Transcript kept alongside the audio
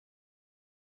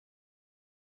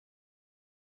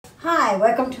Hi,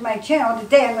 welcome to my channel.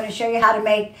 Today I'm going to show you how to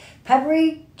make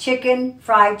peppery chicken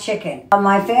fried chicken.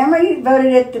 My family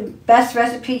voted it the best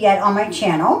recipe yet on my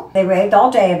channel. They raved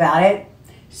all day about it.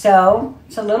 So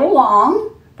it's a little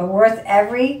long, but worth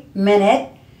every minute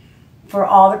for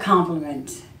all the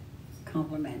compliments.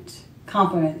 Please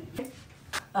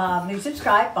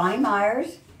subscribe, Bonnie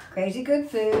Myers, Crazy Good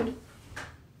Food.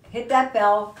 Hit that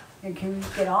bell and you can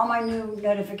get all my new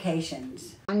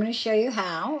notifications. I'm going to show you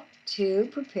how to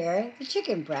prepare the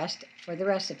chicken breast for the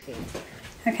recipe.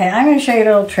 Okay, I'm going to show you a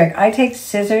little trick. I take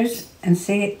scissors and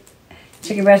see,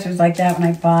 chicken breast was like that when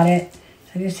I bought it.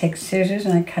 So I just take scissors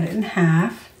and I cut it in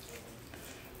half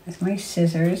with my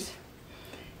scissors.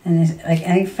 And there's like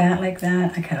any fat like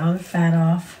that, I cut all the fat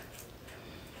off.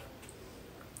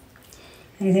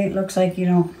 Anything that looks like you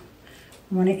don't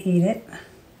want to eat it.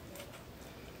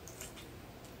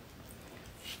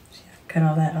 See, I cut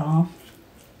all that off.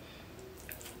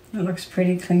 It looks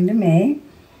pretty clean to me.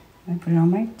 I put it on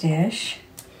my dish.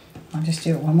 I'll just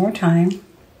do it one more time.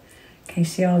 Okay,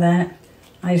 see all that?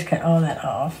 I just cut all that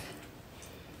off.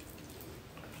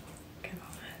 Cut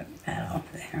all that fat off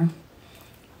there.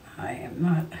 I am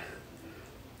not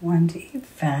one to eat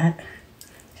fat.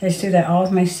 So I just do that all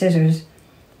with my scissors.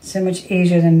 It's so much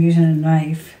easier than using a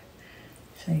knife.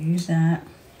 So I use that.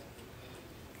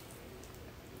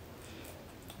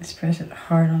 Just press it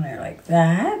hard on there like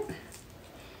that.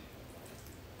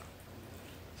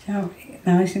 See how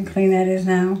nice and clean that is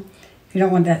now? If you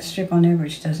don't want that strip on there,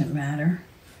 which doesn't matter,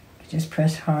 you just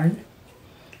press hard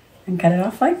and cut it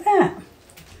off like that.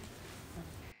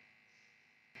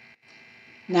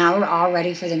 Now we're all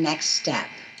ready for the next step.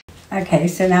 Okay,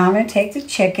 so now I'm going to take the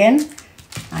chicken.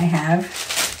 I have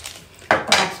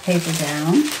wax paper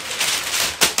down.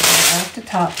 Off the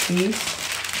top piece.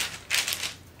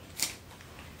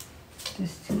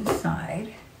 Just to the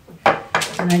side.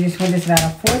 And I just want this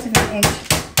about 1/4 of an inch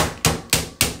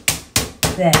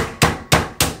thick.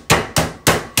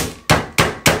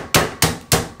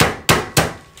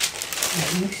 Let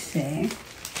me see.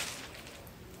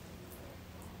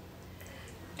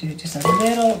 Do just a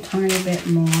little tiny bit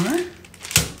more. Let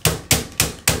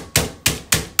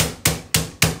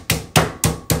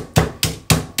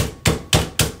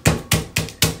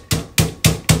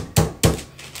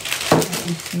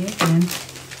me see again. I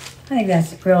think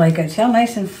that's really good. See how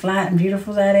nice and flat and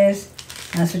beautiful that is?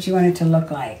 That's what you want it to look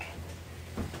like.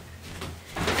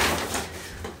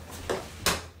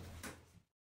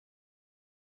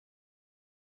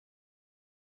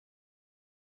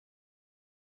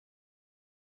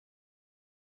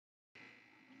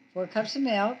 Four cups of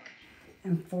milk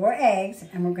and 4 eggs,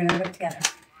 and we're going to whip together.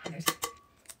 There's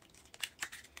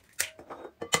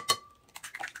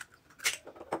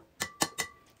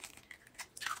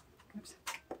Oops.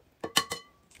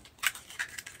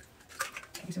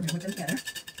 Okay, so we're going to whip them together.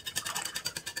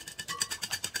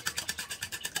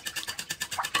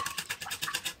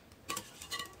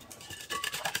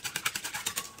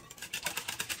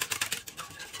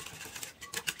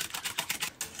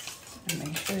 And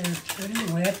make sure they're good and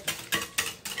whipped.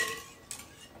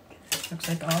 Looks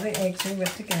like all the eggs are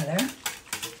whipped together.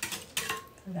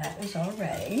 So that is all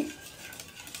ready.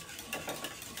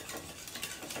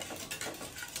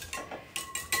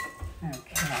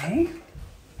 Okay.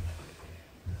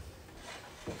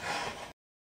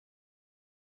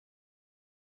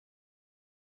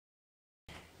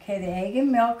 Okay, the egg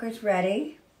and milk is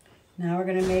ready. Now we're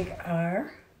going to make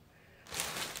our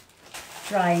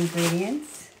dry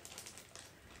ingredients,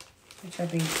 which will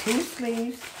be 2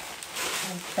 sleeves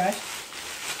of crushed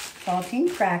saltine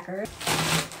crackers.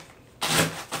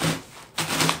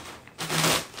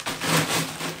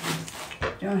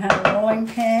 If you don't have a rolling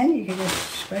pin, you can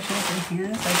just squish it with your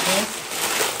hands like this.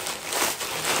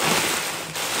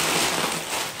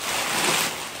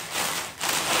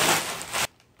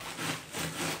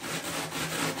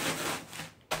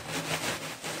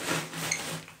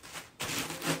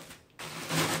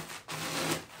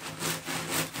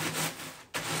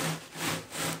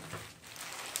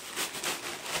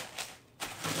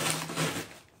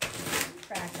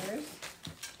 Crackers,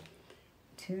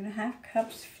 2½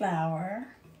 cups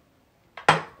flour,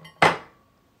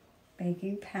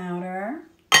 baking powder,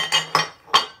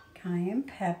 cayenne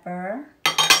pepper,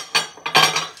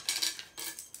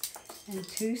 and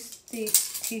 2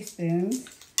 teaspoons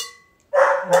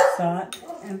of salt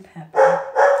and pepper.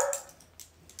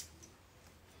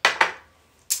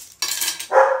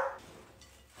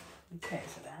 Okay,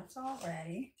 so that's all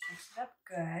ready. Mix it up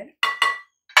good.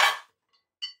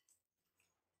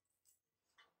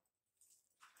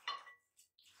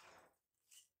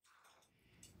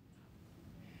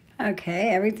 Okay,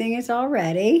 everything is all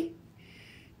ready.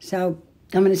 So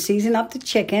I'm going to season up the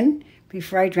chicken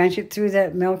before I drench it through the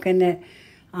milk and the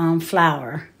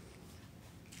flour.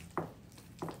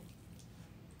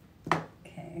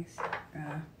 Okay, so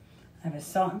I have a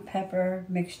salt and pepper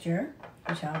mixture,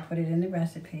 which I'll put it in the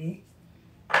recipe.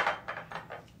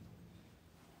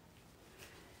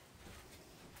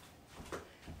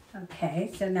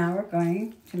 Okay, so now we're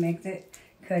going to make the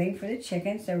coating for the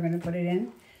chicken. So we're going to put it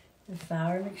in the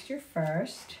flour mixture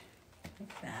first,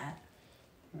 like that.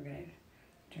 We're going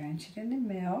to drench it in the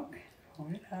milk,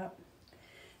 hold it up,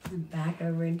 and back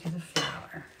over into the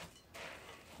flour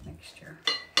mixture.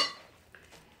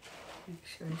 Make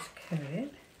sure it's coated.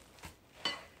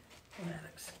 Oh, that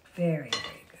looks very,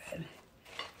 very good.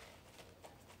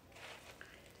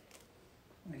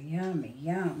 Oh, yummy,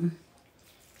 yum.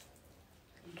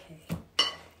 Okay.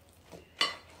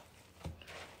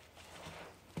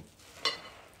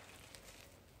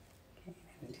 Okay,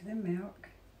 into the milk,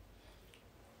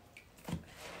 to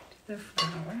the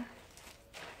flour.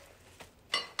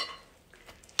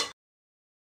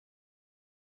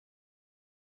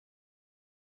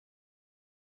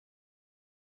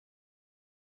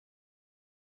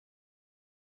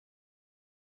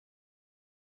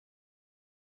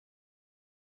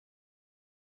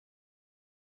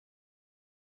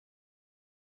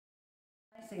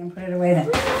 So you can put it away then.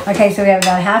 Okay, so we have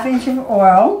about a ½ inch of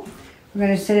oil. We're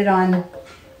going to sit it on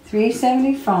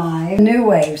 375 New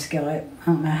Wave skillet. I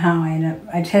don't know how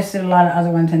I tested a lot of other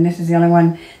ones, and this is the only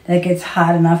one that gets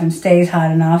hot enough and stays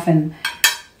hot enough, and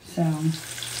so.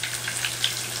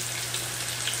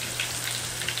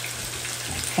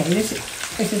 Okay, this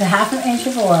is a ½ inch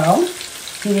of oil.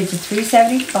 Heat it to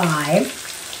 375.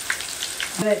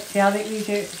 See how these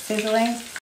are sizzling?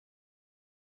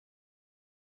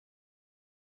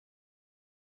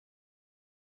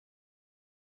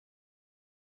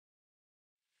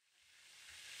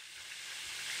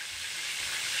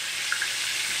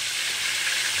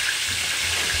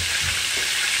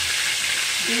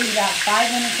 Do about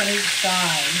 5 minutes on each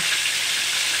side.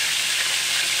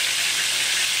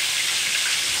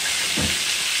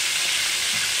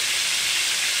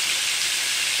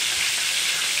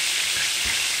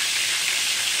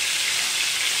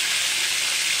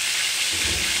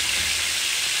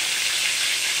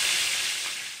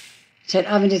 Set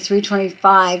oven to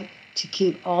 325 to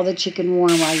keep all the chicken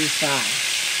warm while you fry.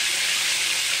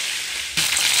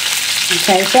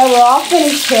 Okay, so we're all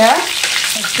finished here.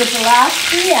 Let's get the last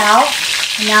 3 out.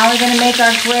 And now we're going to make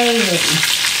our gravy.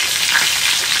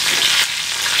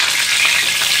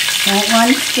 Don't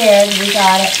run scared, we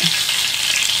got it.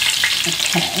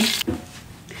 Okay.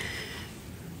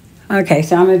 Okay,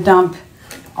 so I'm going to dump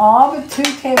all the 2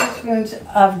 tablespoons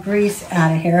of grease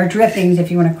out of here, or drippings if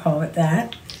you want to call it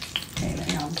that. Okay,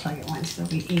 then I'll plug it once, it'll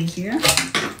be easier.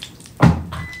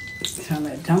 So I'm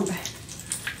going to dump.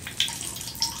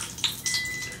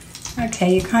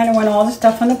 Okay, you kind of want all the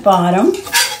stuff on the bottom with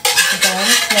all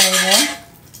the flavor.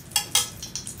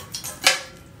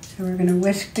 So we're going to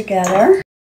whisk together.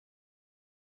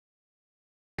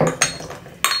 The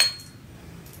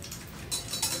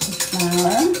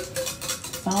flour,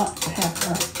 salt,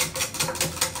 pepper.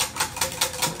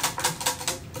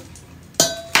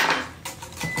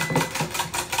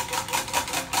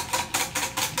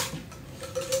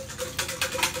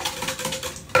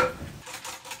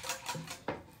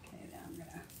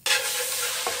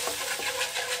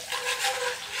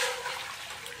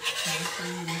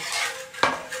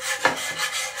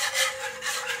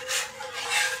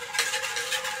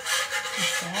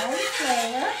 All the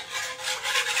flavor.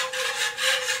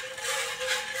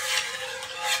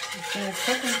 It's going to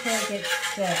cook until it gets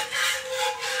thick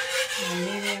on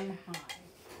medium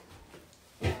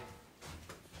high.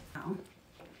 Now,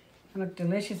 it looks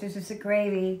delicious. This is the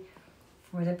gravy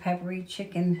for the peppery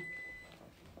chicken.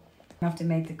 Enough to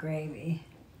make the gravy.